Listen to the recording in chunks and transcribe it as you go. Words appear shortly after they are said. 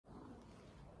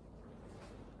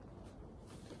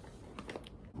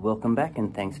Welcome back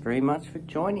and thanks very much for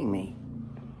joining me.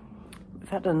 We've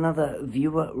had another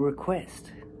viewer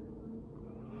request.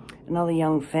 Another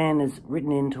young fan has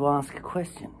written in to ask a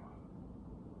question.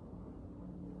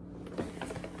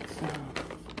 So,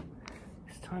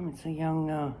 this time it's a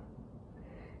young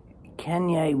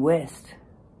Kanye West.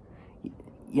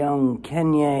 Young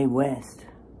Kanye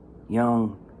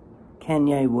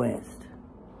West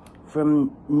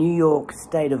from New York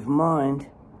State of Mind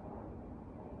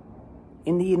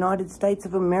in the United States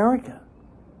of America.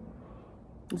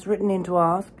 It's written in to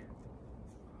ask,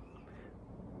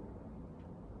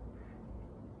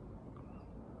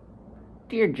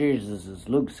 Dear Jesus'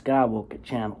 Luke Skywalker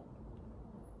channel,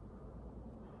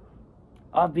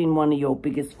 I've been one of your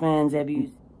biggest fans. Have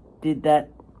you did that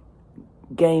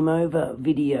Game Over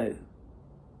video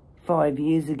 5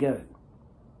 years ago?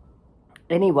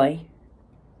 Anyway,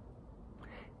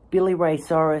 Billy Ray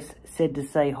Cyrus said to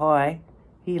say hi.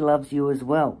 He loves you as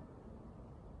well.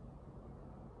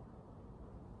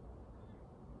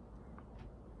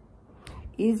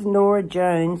 Is Norah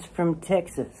Jones from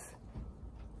Texas?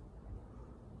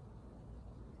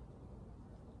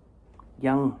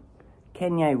 Young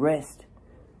Kanye West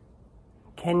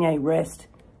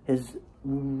has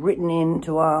written in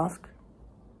to ask,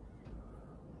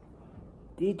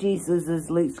 Dear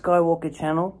Jesus' Luke Skywalker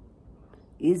channel,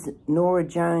 is Norah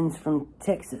Jones from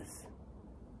Texas?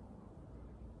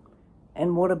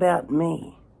 And what about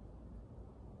me?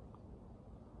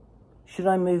 Should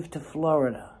I move to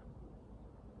Florida?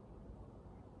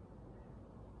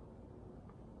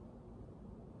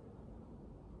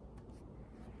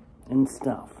 And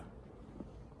stuff.